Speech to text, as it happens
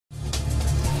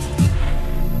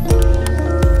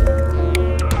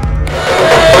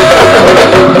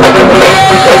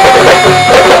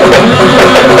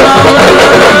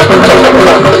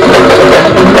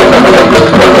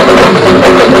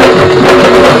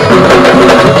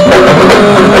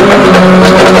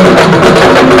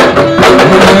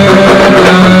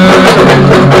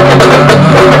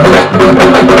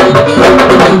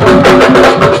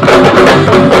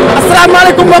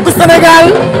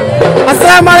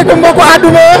asalaamaaleykum mbokku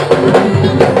àdduna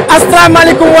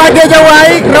asalaamaaleykum waa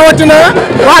guediawaye rawatina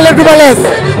waa le Doubalès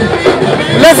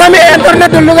les amis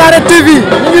internet de Lougaré TV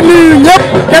ñu ngi nuyu ñëpp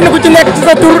kenn ku ci nekk ci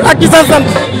sa tur ak ci sa sant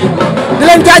di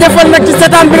leen jaajëfal nag ci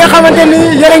seetaan bi nga xamante ni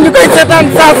yéen a ñu koy seetaan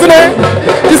saa su ne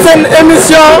ci seen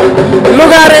émission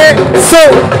Lougaré Show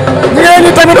ñu ngi leen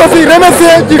di tamit aussi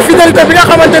remercier ci fidélité bi nga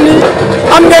xamante ni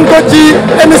am ngeen ko ci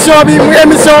émission bi muy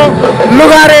émission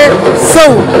Lougaré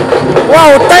Show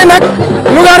waaw tey nag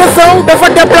Lougaré Show dafa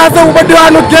déplacé wu ba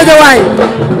diwaanu Guédiawaye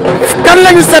kan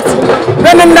la ñu set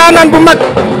benn ndaanaan bu mag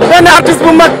benn artiste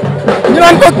bu mag ñu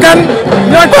naan ko kan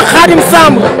ñu naan ko Khadim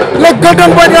Samb le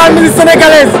golden boy de la musique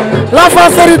sénégalaise l'enfant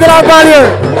chéri de la banlieue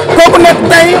kooku nag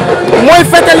tey mooy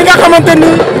fête li nga xamante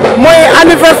ni mooy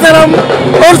anniversaire am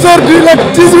aujourd'hui le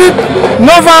 18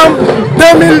 novembre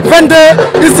 2022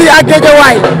 ici à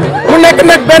Guédiawaye mu nekk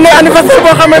nag benn anniversaire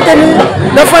boo xamante ni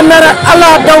dafa nar a ala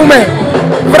dawme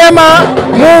vraiment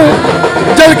mu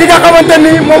jël ki nga xamante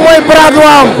ni moom mooy bras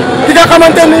droit am ki nga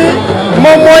xamante ni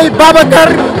moom mooy Babacar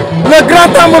le grand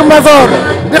tambour major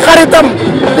di xaritam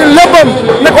di léppam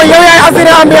ne ko yow yaay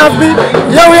assuré ambiance bi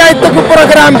yow yaay tëgg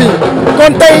programme bi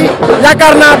kon tey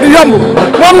yaakaar naa du yomb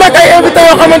moom nag ay invité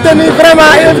yoo xamante ni vraiment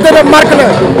ay invité de marque la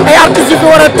ay artistes yu fi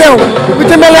war a teew ku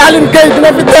ci mel ne Aline Gueye dina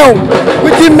fi teew ku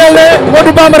ci mel ne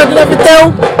Modou Bambara dina fi teew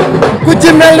ku ci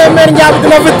mel ne Mère Ndiaye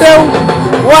dina fi teew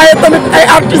waaye tamit ay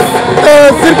artistes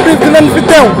surprise dinañ fi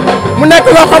teew mu nekk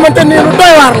loo xamante ni lu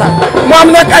doy waar la mu am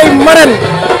nag ay marraines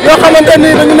yoo xamante ni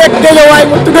dañu nekk Guédiawaye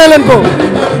mu tuddee leen ko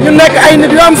ñu nekk ay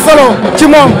nit yu am solo ci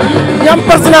moom ñu am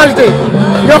personnalité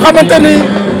yoo xamante ni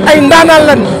ay ndaanaan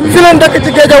lan fi leen dëkk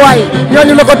ci Guédiawaye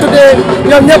ñooñu la ko tuddee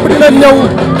ñoom ñëpp dinañ ñëw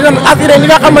dinañ assuré li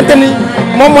nga xamante ni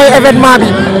moom mooy événement bi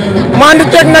mu ànd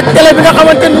ceeg nag télé bi nga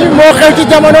xamante ni moo xew ci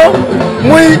jamono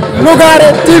muy Lougaré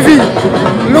TV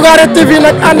Lougaré TV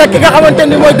nag ànd ak ki nga xamante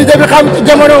ni mooy DJ bi xam ci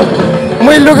jamono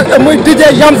muy DJ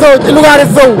jamais ci Lougaré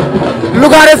Show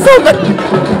Lougaré Show nag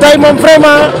tey moom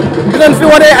vraiment dinañ fi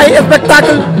wane ay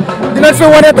spectacle dinañ fi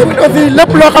wane tamit aussi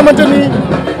lépp loo xamante ni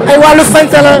ay wàllu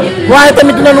sañse la waaye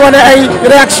tamit dinañ wane ay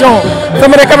réaction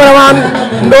sama ne caméraman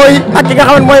Ndoye ak ki nga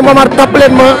xamante mooy Momar topp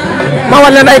leen ma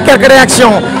wan leen ay quelques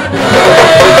réactions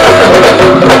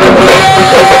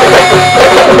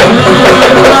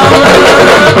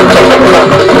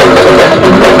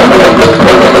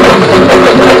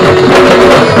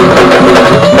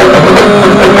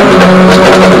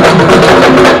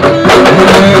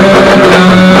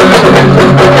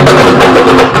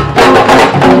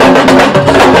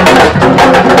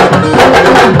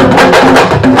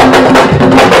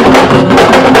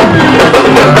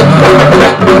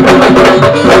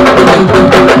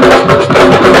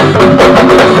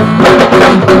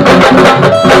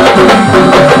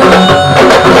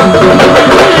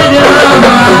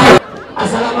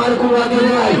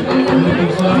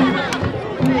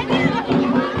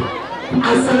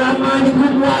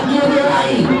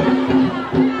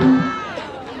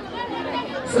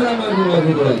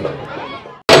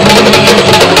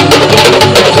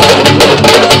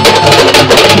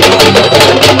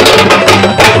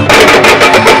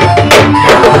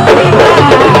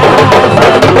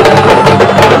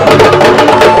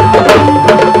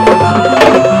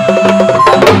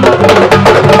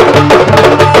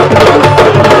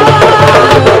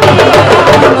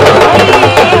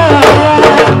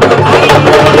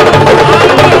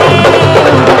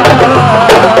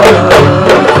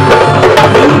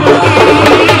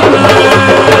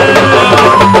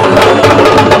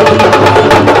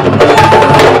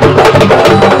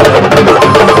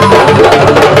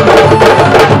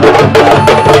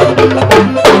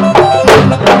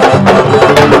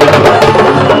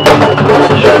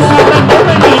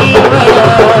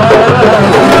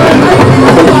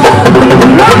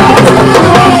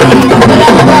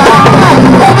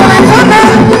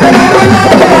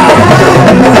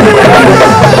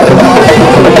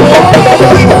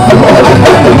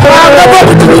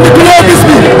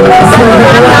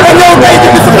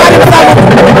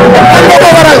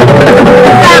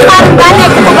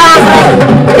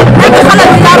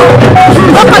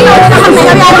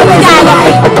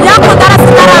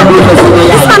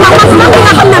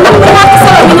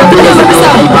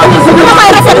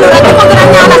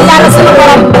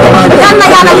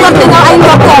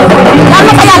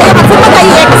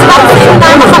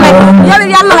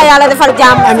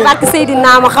barke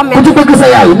Seydina Mohamed ku ci bëgg sa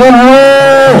yaay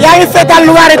yaa ngi seetaan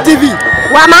Lougaré TV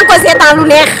waaw maa ngi koy seetaan lu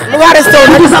neex Lougaré Show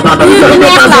lu neex la barke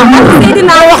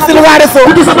Seydina wax si Lougaré Show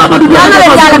yal na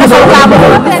leen yàlla defal jàmm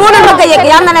foo leen bëgg a yegg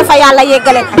yal na leen fa yàlla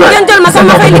yeggale ngeen jël ma sax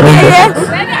ma fay liggéeyee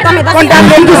tamit kontaan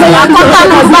nañu bu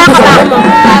baax a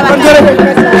baax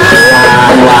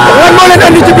lan moo leen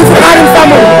andi ci bisu Xaadim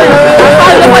Samb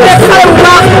waaw dafa nekk xale bu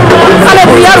baax xale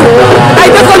bu yaru ay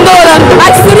dëkkandoo la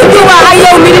ak Sëriñ Tuuba ak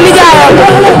yow mi di nijaayam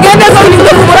ngeen defoon ñu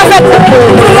dëkk bu rafet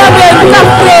pour rombee ñu tax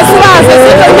soulager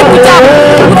si ko ñëpp jàpp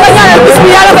bu ko ñaanal bis bi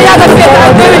yàlla ko yàgg a féet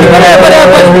ak déwén yu bëree bëree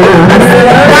bëri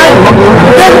waaye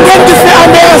ngeen gis ne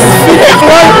ambiance fi neex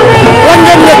lool lan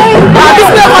ngeen yëg waaw bis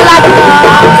bee ko laaj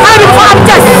xale bi dafa am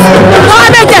cas boo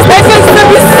amee cas day fekk sa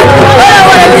bis loolu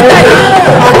wala li tey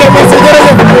ok merci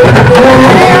jërëjëf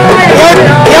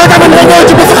yow tamit nga ñëw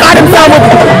ci bisu Xaadim Samb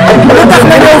bi lu tax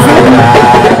nga ñëw fi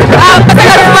waaw parce que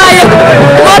dafa maa yëg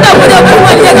moo tax mu ñëw ba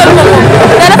ma yëgal ma ko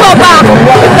te dafa baax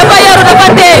dafa yaru dafa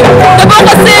teey te boo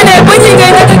ko séenee ba ñi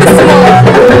ngay nekk gis si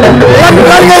moom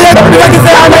lan nga yëg bi nga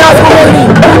gisee ambiance bu mel nii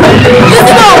gis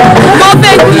si moom moo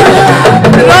feeñ fii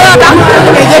looloo tax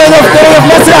jërëjëf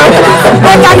merci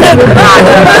kontaan ngeen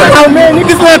waaw mais ñu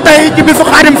gis la tey ci bisu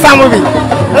Xaadim Samb bi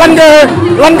lan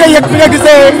nga yëg bi nga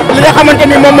gisee li nga xamante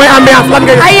ni moom mooy ambiance lan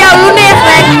nga yëg ay yow lu neex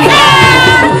rek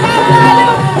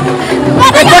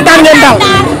te kontaan ngeen daal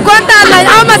kontaan nañ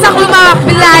aw ma sax lu ma wax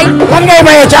billaay lan ngay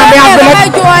maye ci ambiance bi nag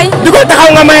jooy di ko taxaw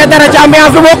nga maye dara ci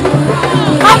ambiance bi bokk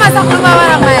aw ma sax lu ma war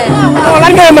a maye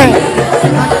lan ngay maye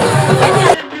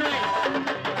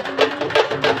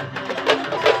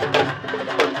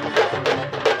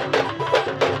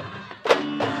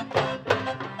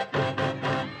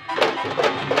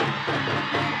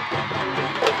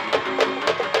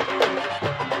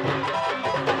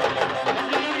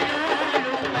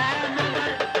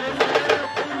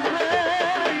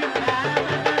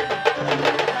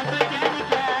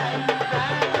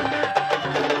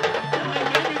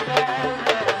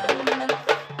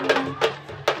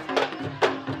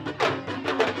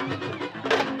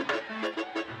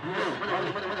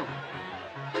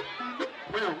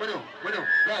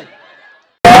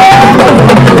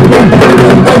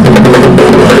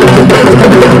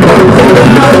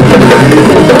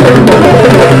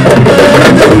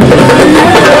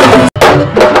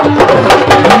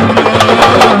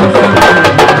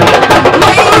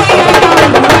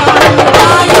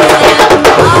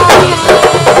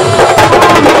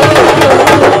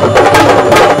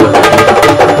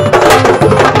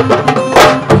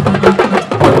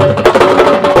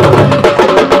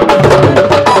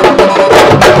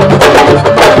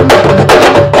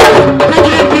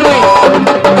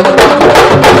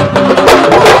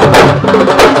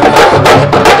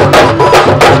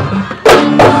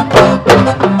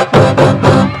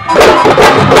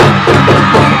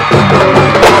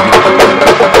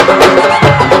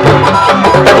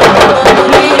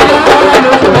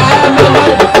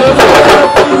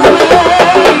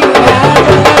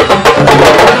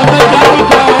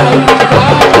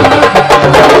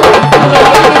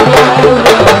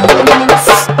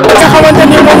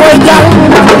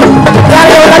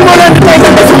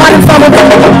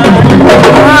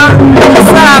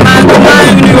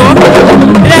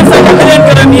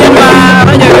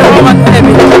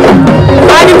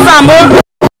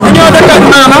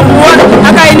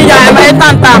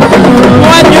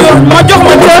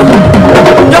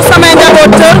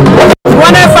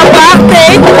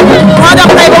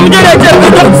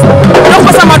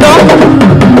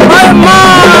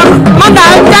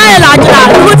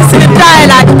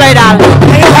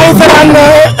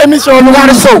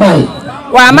Lougaré Show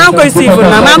waaw maa ngi koy suivre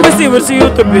nag maa ngi koy suivre si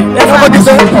YouTube bi.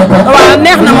 waaw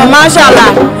neex na ma macha allah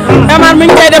vraiment mi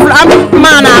ngi koy def lu am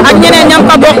maanaa ak ñeneen ñam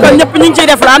ko bokkal ñëpp ñu ngi ciy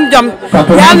def lu am jom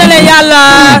yal na leen yàlla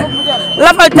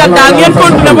lafal cat daal ngeen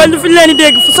continué ba fi ñu leen di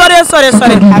dégg fu sore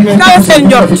kawe seen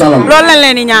jot loolu lañ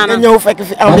leen di ñaanal. ñëw fekk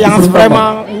fi ambiance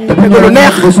vraiment dégg lu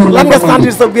neex lan nga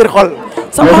sentir sa biir xol.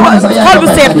 sa xol bu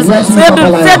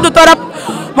sedd torop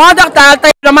moo tax daal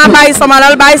tey dama bàyyi sama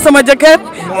lal bàyyi sama jëkkër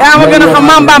yaa ma gën a xam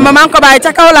Mame Bamba maa ngi ko bàyyi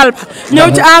ca kaw lal ba ñëw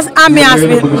ci ambiance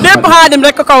bi lépp Xaadim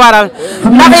rek ko waral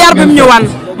ndax yar bi mu ñu wan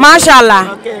macha allah.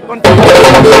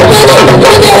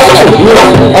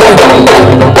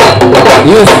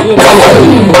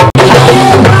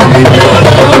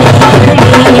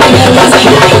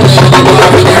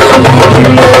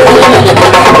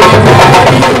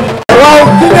 waaw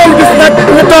ki ngeen gis nag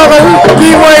ñu toogal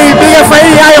kii mooy Bigué Faye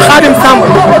yaayu Xaadim Samb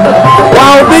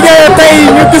waaw Bigué tey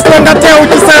ñu gis la nga teew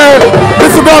ci sa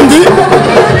bisu doom ji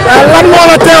lan moo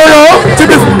la teewloo ci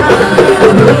bis bi.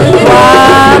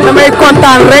 waaw damay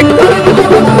kontaan rek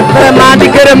vraiment di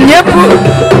gërëm ñëpp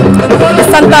di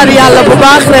santaat yàlla bu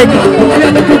baax rek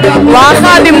waa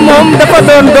Xaadim moom dafa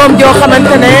doon doom joo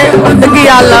xamante ne wax dëgg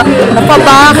yàlla dafa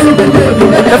baax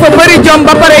dafa bëri jom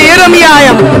ba pare yërëm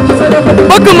yaayam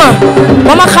bëgg ma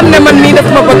ba ma xam ne man mii daf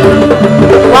ma bëgg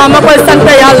waaw ma koy sant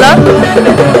yàlla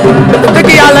dëgg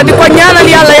yàlla di ko ñaanal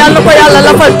yàlla yàlla na ko yàlla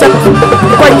lafal cat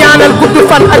di ko ñaanal gudd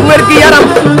fan ak wér gi yaram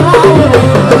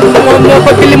moom moo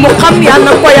bëgg li mu xam yàlla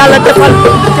na ko yàlla defal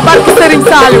ci barki Serigne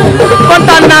Saliou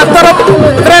kontaan naa trop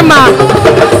vraiment.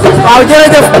 waaw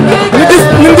jërëjëf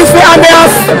ñu gis fi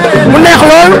ambiance mu neex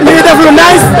lool ñu ngi def lu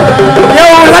nice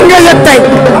yow lan nga yëg tey.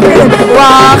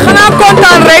 waaw xanaa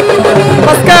kontaan rek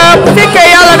parce que bu fekkee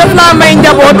yàlla daf laa may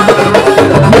njaboot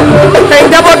tey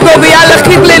njaboot googu yàlla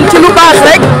xiir leen ci lu baax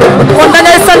rek kon da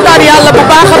ngay santaat yàlla bu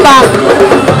baax a baax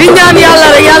di ñaan yàlla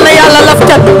rek yàlla laf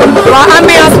cat waa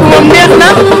ambiance bi moom neex na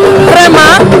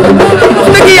vraiment wax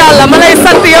dëgg yàlla ma lay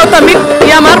sant yow tamit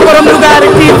Yamar borom Lougaré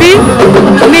TV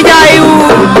nijaayu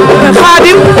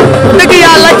Xaadim dëgg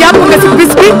yàlla jàpp nga ci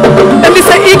bis bi indi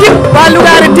sa équipe waa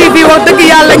Lougaré TV wax dëgg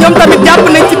yàlla ñoom tamit jàpp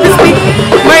nañ ci bis bi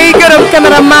may gërëm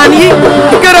caméraman yi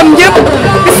di gërëm ñëpp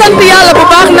di sant yàlla bu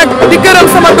baax nag di gërëm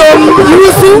sama doom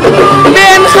Youssou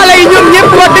mbeen xale yi ñoom ñëpp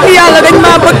wax dëgg yàlla dañ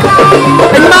maa bëgg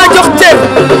dañ maa jox cër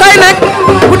tey nag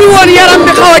bu du woon yaram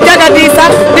bi xaw a jagat yi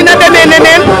sax dina demee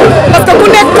neneen parce que ku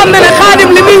nekk xam na ne Xaadim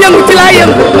li muy yëngu ci laa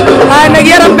yëngu waaye nag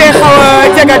yaram bee xaw a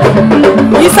jagat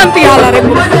yi sant yàlla rek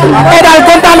tey daal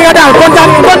kontaan nga daal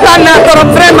kontaan naa trop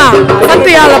vraiment sant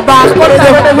yàlla baax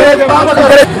kontaan.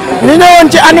 ñu ñëwoon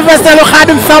ci anniversaire lu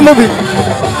Xaadim Samb bi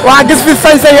waa gis fi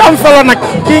sañse yu am solo nag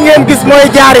kii ngeen gis mooy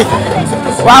Jaari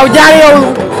waaw Jaari yow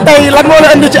tey lan moo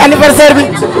la indi ci anniversaire bi.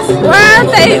 waaw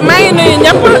tey maa ngi nuyu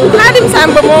ñëpp Xaadim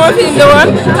Samb moo ma fi indi woon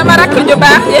sama rakk ju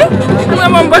baax ji xam nga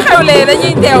moom bu xewlee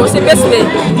dañuy teew si bés bi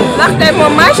ndax tey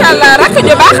moom macha allah rakk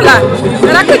ju baax la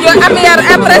rakk ju am yar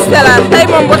apprécié la tey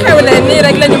moom bu xewlee nii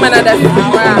rek la ñu mën a def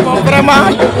waaw. vraiment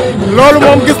loolu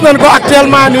moom gis nañ ko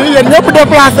actuellement nii yéen ñëpp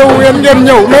déplacé wu ngeen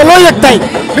ñëw mais loo yëg tey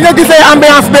bi nga gisee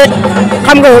ambiance beeg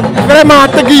xam nga vraiment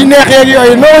tëgg yi neex yeeg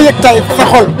yooyu loo yëg tey sa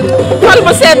xol. xol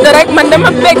bu sedd rek man dama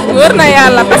bég wër na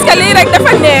yàlla parce que lii rek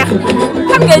dafa neex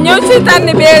xam nga ñëw ci tànn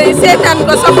bi seetaan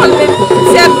ko sa xol bi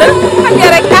sedd xam nga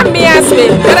rek ambiance bi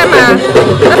vraiment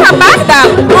dafa baax daal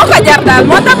moo ko jar daal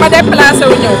moo tax ma déplacé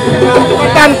wu ñëw.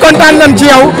 kontaan nañ ci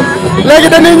yow léegi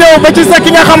dañuy ñëw ba ci sa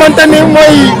ki nga xamante ni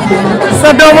mooy sa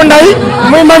doomu ndey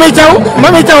muy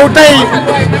Mami Thiaw tey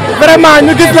vraiment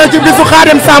ñu gis la ci bisu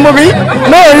Xaadim Samb bi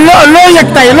loo yëg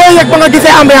tey loo yëg ba nga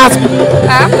gisee ambiance bi.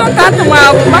 ah contentement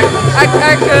bu mag ak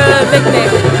mbégte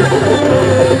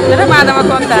vraiment dama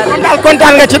kontaan.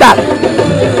 kontaan nga ci daal.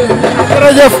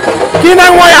 jërëjëf kii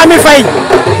nag mooy Ami Faye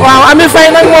waaw Ami Faye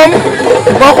nag moom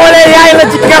boo xoolee yaay la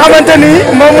ci ki nga xamante ni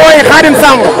moom mooy Xaadim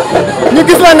Samb ñu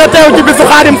gis la nga teew ci bisu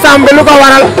Xaadim Samb bi lu ko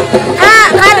waral. ah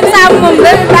Xaadim Samb moom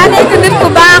daa nekk nit ku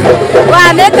baax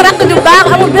waaw nekk rakk ju baax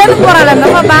amul benn problème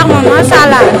dafa baax moom macha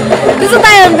allah bisu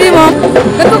tayam bii moom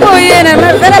dafa ko yéene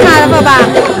vraiment dafa baax.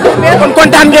 kon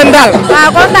kontaan ngeen daal. waaw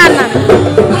kontaan na.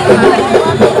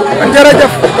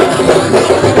 jërëjëf.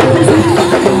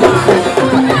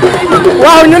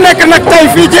 waaw ñu nekk nag tey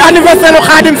fii ci anniversaire u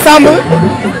Xaadim Samb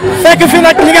fekk fi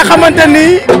nag ñi nga xamante ni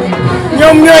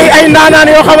ñoom ñooy ay ndaanaan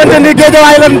yoo xamante ni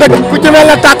Guédiawaye lan dëkk ku ci mel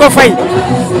ne Tako Faye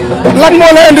lan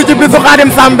moo la indi ci bisu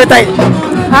Xaadim Samb bi tey.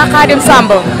 ah Xaadim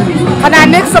Samb xanaa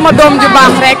nekk sama doom ju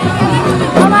baax rek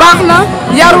baax na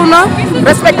yaru na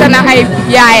respecté na ay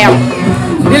yaayam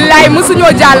billaay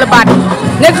mosuñoo jàll baat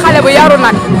nekk xale bu yaru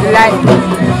nag billaay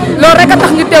loolu rek a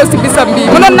tax ñu teew si bisam bii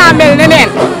mënoon naa mel neneen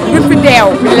ñun fi teew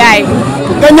billaay.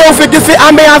 nga ñëw fi gis fi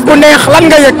ambiance bu neex lan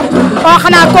nga yëg. oh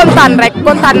xanaa kontaan rek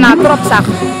kontaan naa trop sax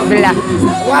billaay.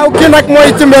 waaw kii nag mooy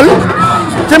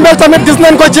Cimbel tamit gis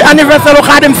nañ ko ci anniversaire u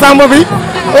Xaadim Samb bi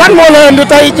lan moo la indi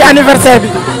tey ci anniversaire bi.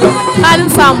 Xaadim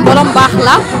Samb borom baax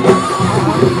la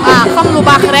ah xam lu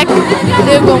baax rek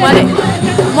déggoo ma de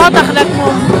moo tax rek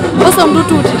moom bësam du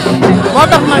tuuti moo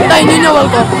tax nag tey ñu ñëwal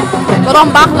ko borom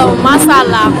baax la macha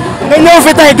allah. nga ñëw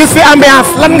fi tey gis fi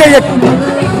ambiance lan nga yëg.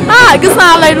 ah gis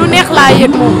naa lay lu neex laa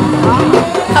yëg moom.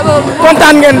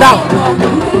 kontaan ngeen daal.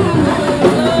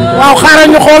 waaw xaaral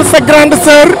ñu xool sa grande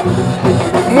sœur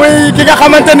muy ki nga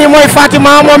xamante ni mooy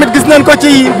Fatima moom it gis nañ ko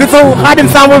ci bisu Xaadim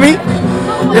Samb bi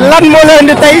lan moo la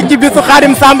indi tey ci bisu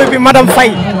Xaadim Samb bi madame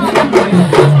Faye.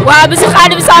 waaw bisu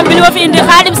Xaadim Samb bi li ma fi indi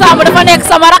Xaadim Samb dafa nekk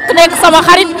sama rakk nekk sama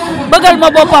xarit bëggal ma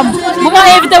boppam bu ma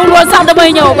invité wul woon sax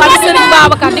damay ñëw parce que Serigne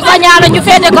Babacar di ko ñaanal ñu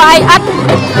féete ko ay at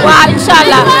waaw incha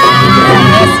allah.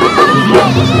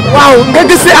 waaw nga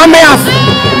gis fi ambiance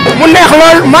mu neex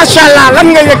lool macha allah lan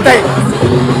nga yëg tey.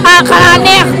 ah xanaa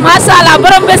neex macha allah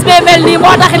borom bés bee mel nii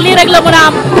moo tax lii rek la mën a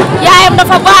am yaayam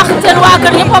dafa baax seen waa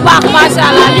kër ñëpp a baax macha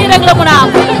allah lii rek la mën a am.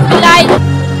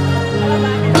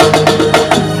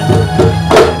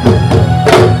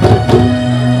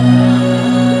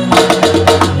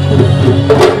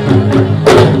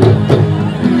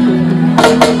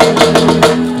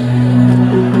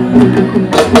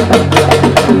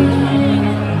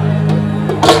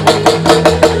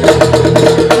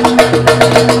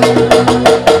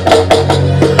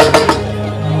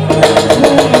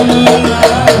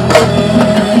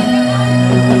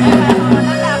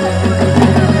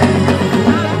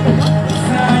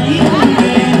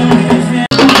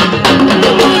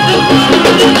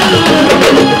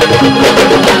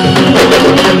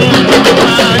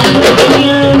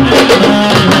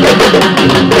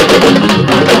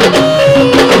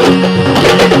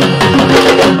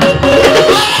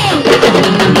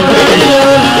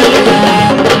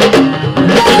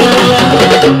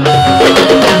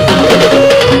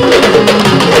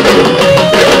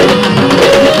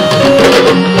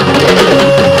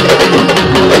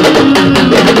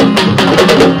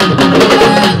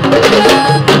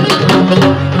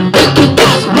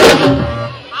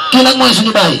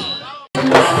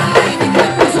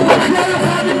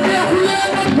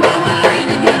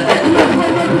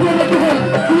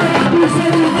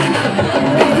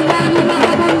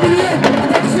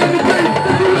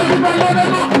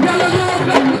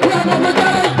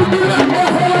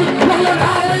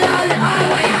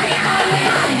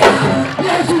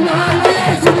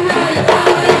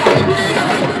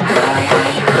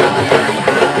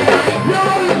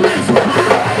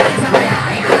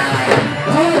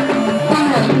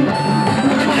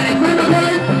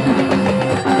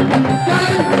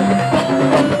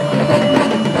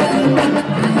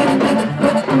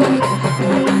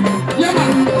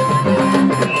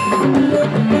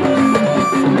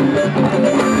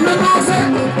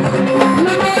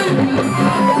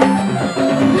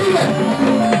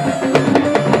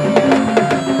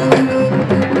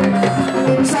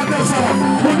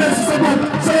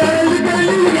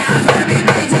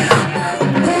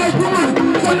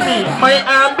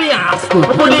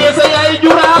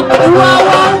 school.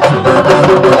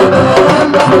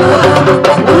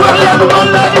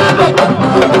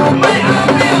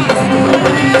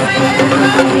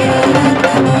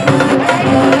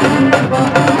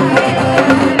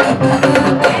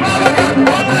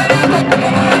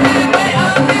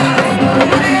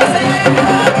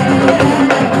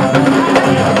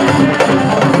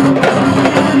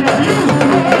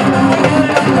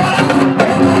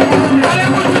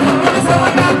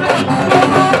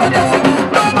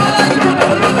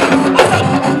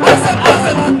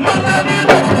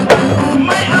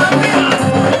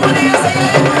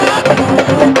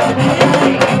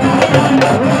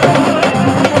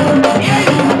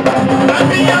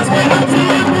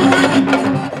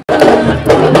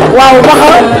 waaw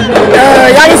Maxa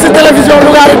yaa ngi si télévision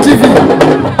Lougaré TV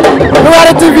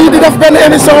Lougaré TV di def benn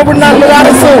émission bu naan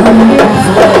Lougaré Show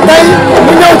tey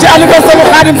ñu ñëw ci anniversaire u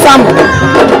Khadim Samb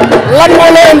lan moo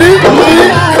la indi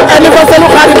ci anniversaire u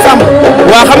Khadim Samb.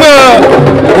 waaw xam nga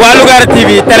waa Lougaré TV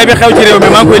télé bi xew ci réew mi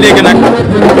maa ngi koy dégg nag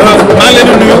maa ngi leen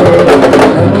di nuyu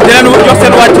di leen jox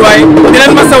seen wàccuwaay di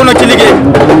leen masawu nag ci liggéey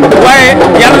waaye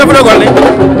yàlla dafa dogal ne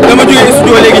dama jógee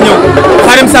studio léegi ñëw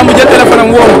Khadim Samb jël téléphone am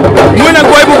woo ma muy nag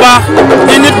booy bu baax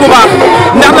di nit bu baax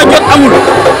ndax nag jot amul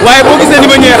waaye boo gisee ni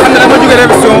ma ñëwee xam ne dama jógee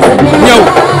révision ñëw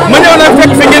ma ñëw nag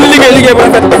fekk fi ngeen liggéey bu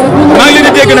rafet maa ngi leen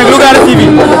di dégg nag Lougaré TV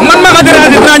man maa ko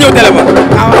déranger dinaa ñëw télé ba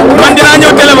man dinaa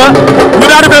ñëw télé ba ñu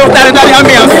daal di koy waxtaanee daal di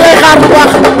ambiance. lay xaar bu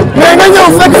baax mais nga ñëw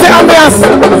fekk si ambiance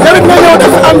tamit nga ñëw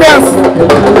def ambiance.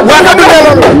 waa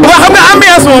xam nga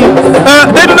ambiance moom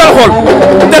day dundal xool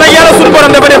te nag yàlla suñu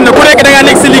borom dafa def ne ku nekk da ngaa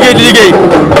nekk si liggéey di liggéey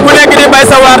ku nekk di bay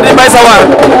sa waar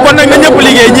kon nag na ñëpp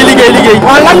liggéey ñi liggéey.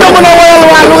 waaw lan nga mën a woyal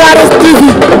waa Lougaré TV.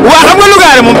 waaw xam nga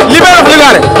Lougaré moom li may wax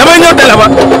Lougaré damay ñëw télé ba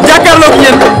jàkkaarloog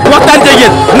yéen waxtaan ceeg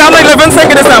yéen ndax nag le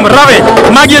 25 décembre rawee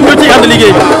maa ngi yéen ñoo ciy ànd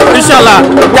liggéey bi incha allah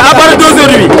te à part 2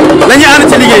 heures bi la ñuy ànd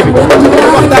ci liggéey bi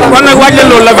kon nag waaj leen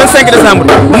loolu le 25 décembre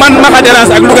man Maxa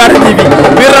Dérange ak Lougaré TV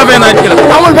biir rawee naa ci la.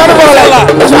 amul benn problème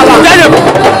incha allah jaajëf.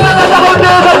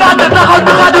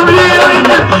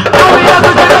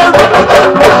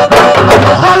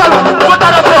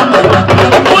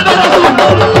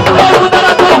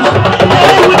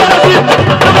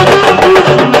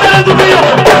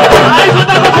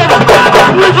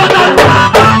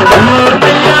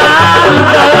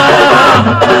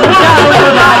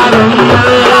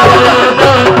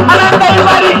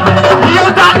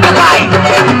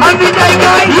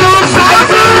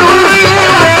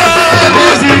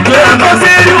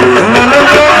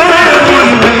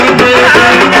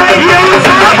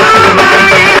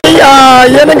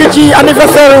 yéen a ngi ci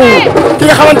anniversaire ki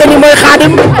nga xamante ni mooy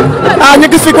Khadim ñu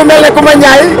gis fi ku mel ne Kumba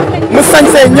Ndiaye mu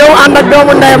sañse ñëw ànd ak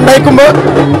doomu ndeyam Ndeye Kumba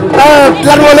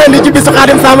lan moo leen di ci bisu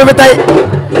Khadim Samb bi tey.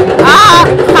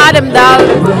 Khadim daal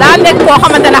daa nekk koo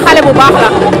xamante ne xale bu baax la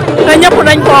te ñëpp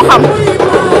dañ koo xam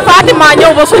Fatima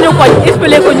ñëw ba suñu koñ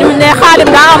expliqué ko ñu ne Khadim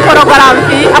daa am programme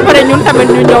fii après ñun tamit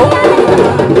ñu ñëw.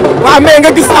 waaw mais nga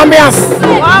gis ambiance.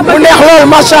 mu neex lool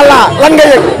macha allah lan nga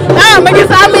yëg. ma gis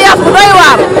ambiance bu doy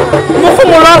waar mu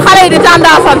xumu lool xale yi di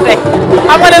tàndaasante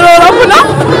xam nga ne loolu ëpp na.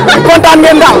 kontaan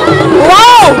ngeen daal.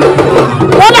 waaw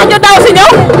moo tax ñu daw si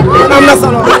ñëw. am na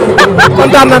solo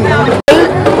kontaan nañ.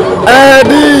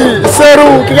 di seeru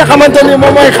ki nga xamante ni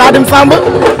moom mooy Khadim Samb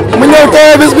mu ñëw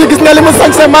teewee bis bi gis nga li mu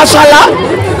sañse macha allah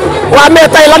waaw mais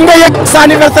tey lan nga yëg sa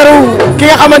anniversaire ki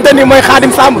nga xamante ni mooy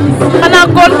Khadim Samb. xanaa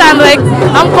kontaan rek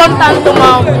am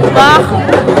contentement bu baax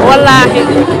wallaahi.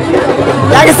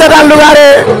 yaa ngi seetaan Lougaré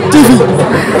TV.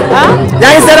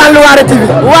 yaa ngi seetaan Lougaré TV.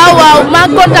 waaw maa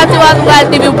ngi kontaan ci waa Lougaré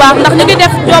TV bu baax ndax ñu ngi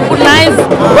def job bu nice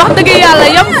wax dëgg yàlla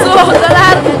yëpp soo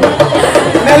dollar.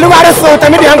 mais Lougaré Show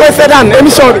tamit yaa ngi koy seetaan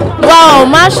émission bi. waaw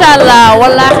macha allah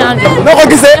wallaahi andi. noo ko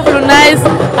gisee. def lu nice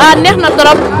neex na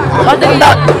trop. wax dëgg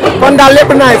yàlla kon daal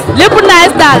lépp nice. lépp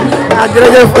nice daal.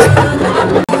 jërëjëf.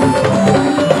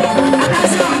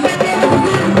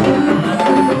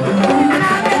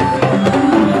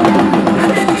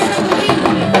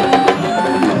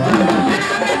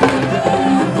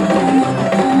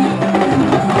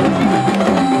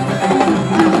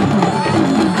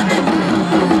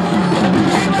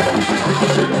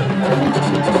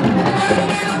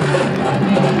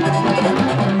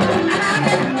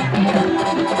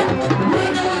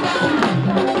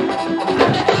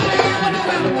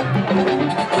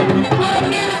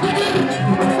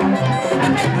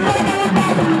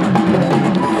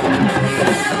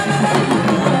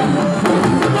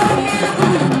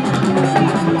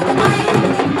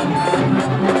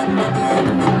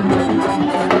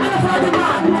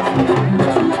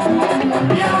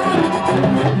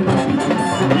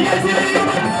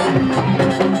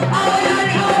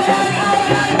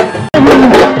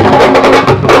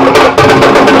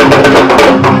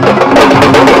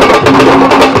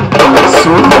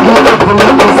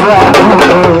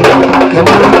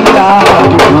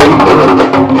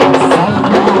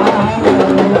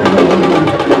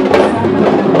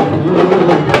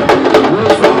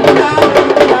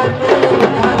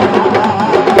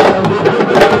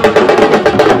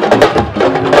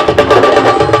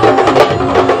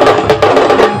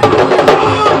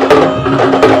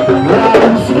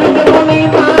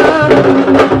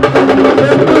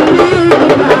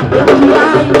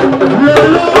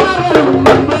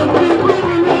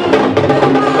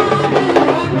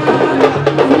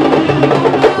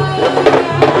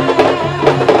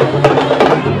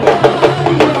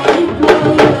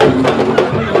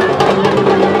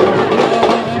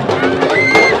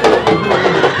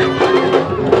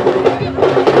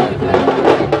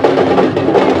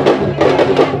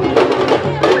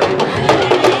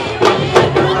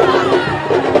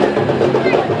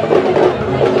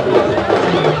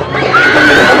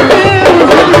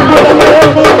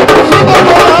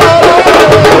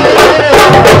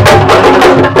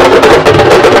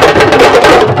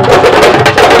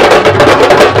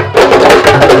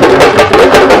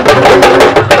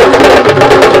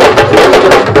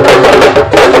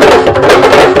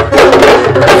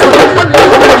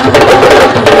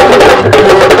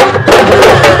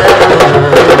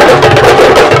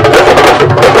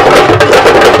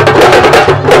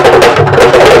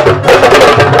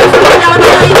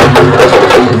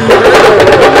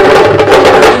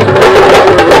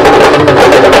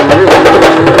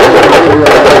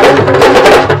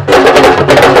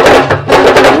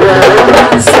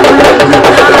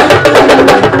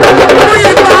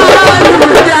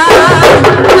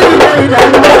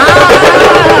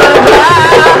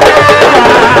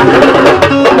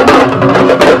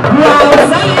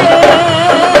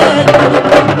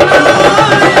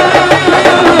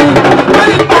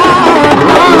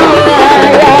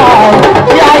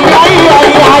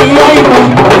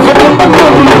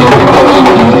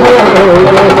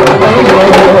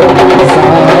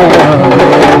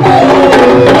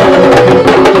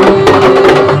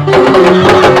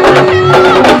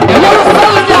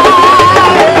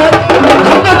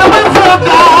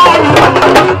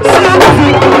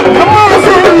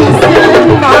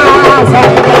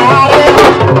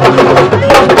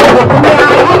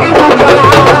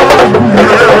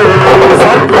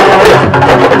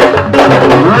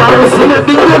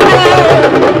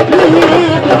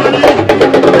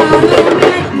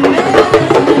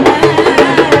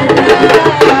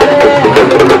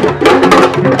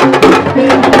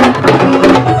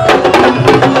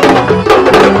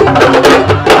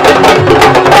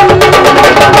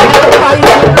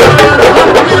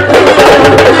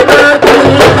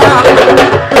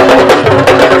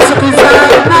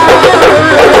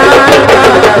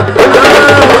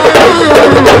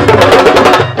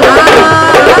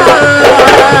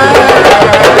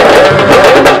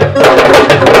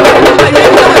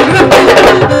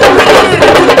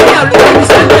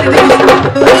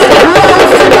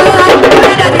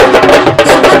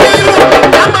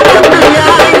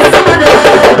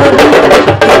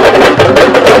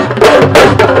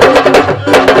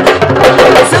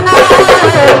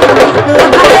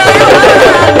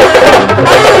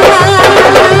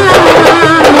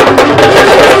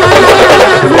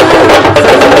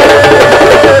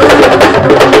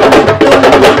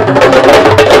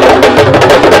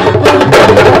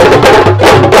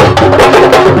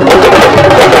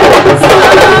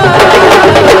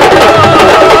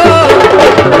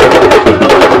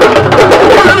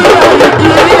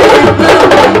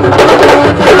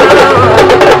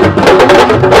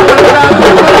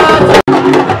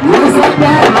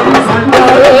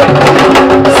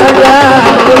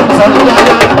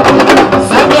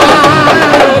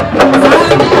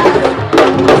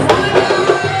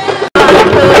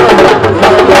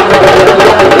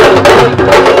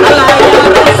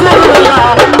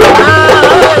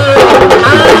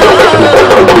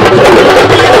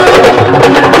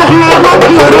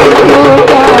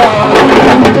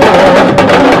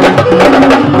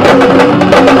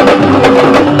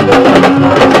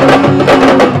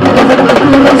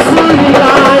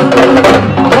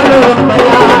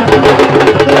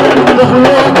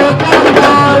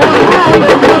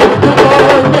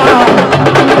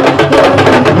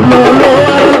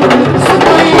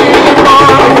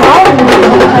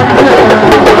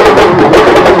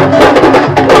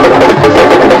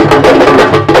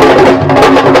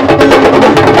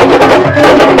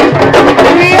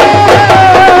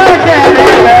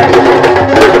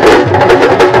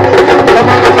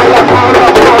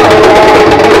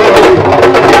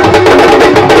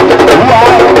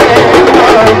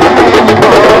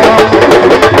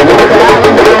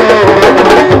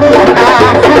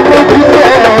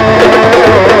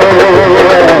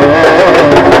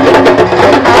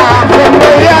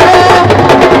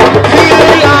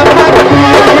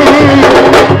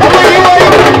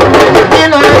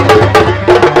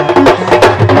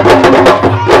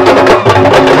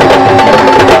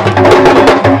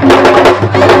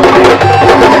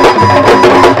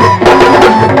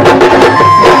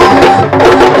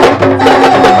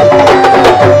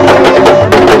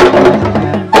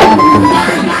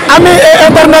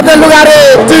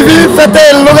 Lougaré TV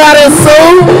c'était Lougaré Sow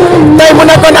tey mu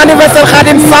nekkoon anniversaire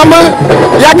Khadim Samb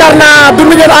yaakaar naa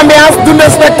dund ngeen ambiance dund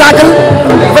spectacle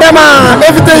vraiment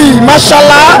invité yi macha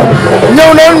allah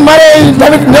ñëw nañ marraines yi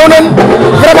tamit ñëw nañ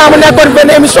vraiment mu nekkoon benn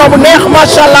émission bu neex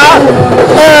macha allah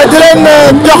di leen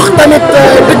jox tamit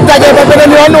dig daje ba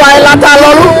beneen yoon waaye laata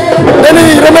loolu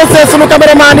dañuy remercier sunu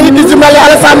caméraman yi di ci mel ne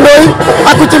Alassane Ndoye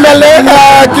ak ku ci mel ne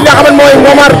ki nga xam ne mooy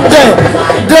Momar Dieng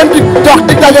di leen di jox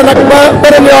dig daje nag ba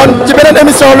beneen yoon ci beneen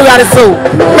émission Lougaré Sow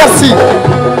merci.